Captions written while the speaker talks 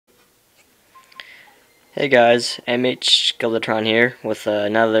Hey guys, MH Skeletron here with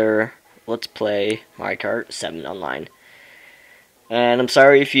another Let's Play Mario Kart 7 Online. And I'm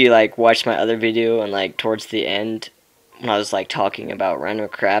sorry if you watched my other video and towards the end when I was talking about random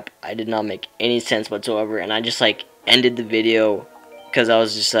crap, I did not make any sense whatsoever and I just ended the video because I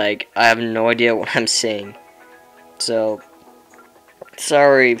was just I have no idea what I'm saying. So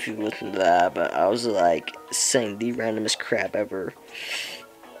sorry if you listened to that, but I was saying the randomest crap ever.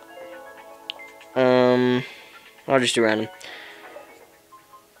 I'll just do random.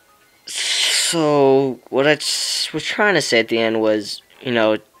 So, what I was trying to say at the end was,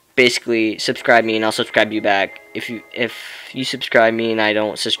 basically subscribe me and I'll subscribe you back. If you subscribe me and I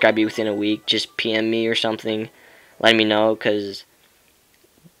don't subscribe you within a week, just PM me or something. Let me know, because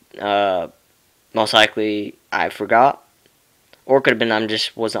most likely I forgot. Or it could have been I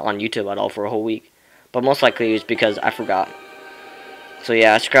just wasn't on YouTube at all for a whole week. But most likely it was because I forgot. So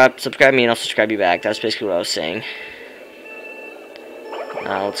yeah, subscribe me and I'll subscribe you back. That's basically what I was saying.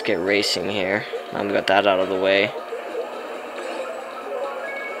 Now let's get racing here. Now we got that out of the way.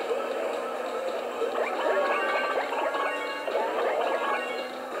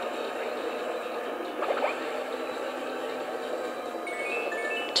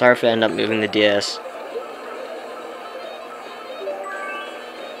 Sorry if I end up moving the DS.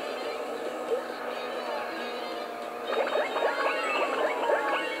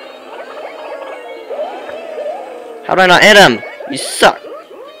 How did I not hit him? You suck.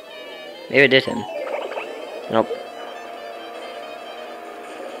 Maybe I did him. Nope.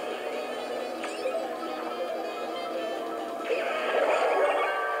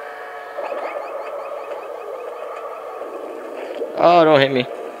 Oh, don't hit me.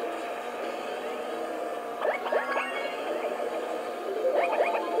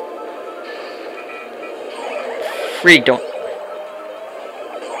 Freak, don't.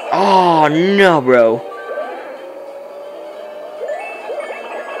 Oh, no, bro.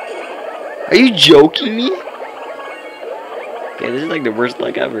 Are you joking me? Okay, this is the worst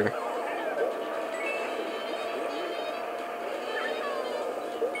luck ever.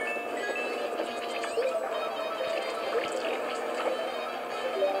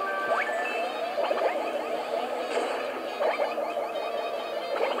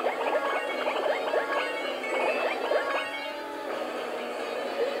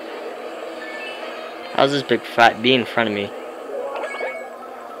 How's this big fat bee in front of me?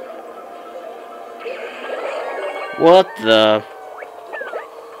 What the?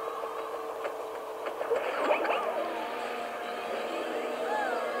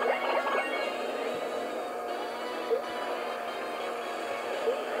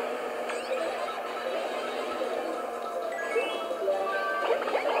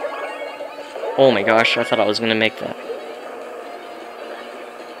 Oh my gosh, I thought I was gonna make that.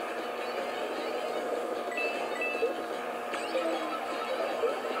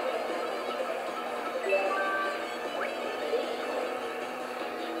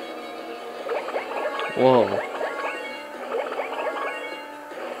 Whoa.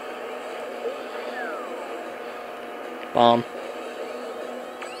 Bomb.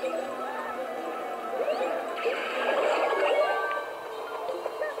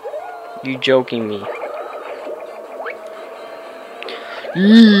 You joking me?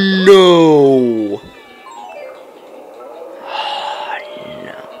 No. Oh,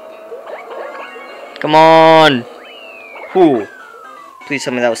 no. Come on. Whew. Please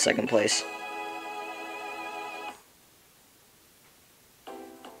tell me that was second place.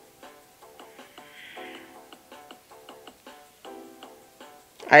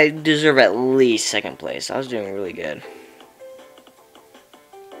 I deserve at least second place. I was doing really good.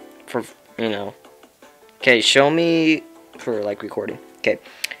 For, Okay, show me for recording. Okay.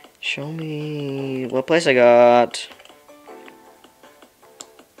 Show me what place I got.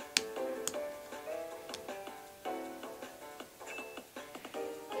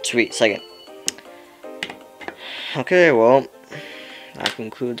 Sweet, second. Okay, well, that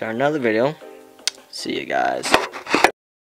concludes our another video. See you guys.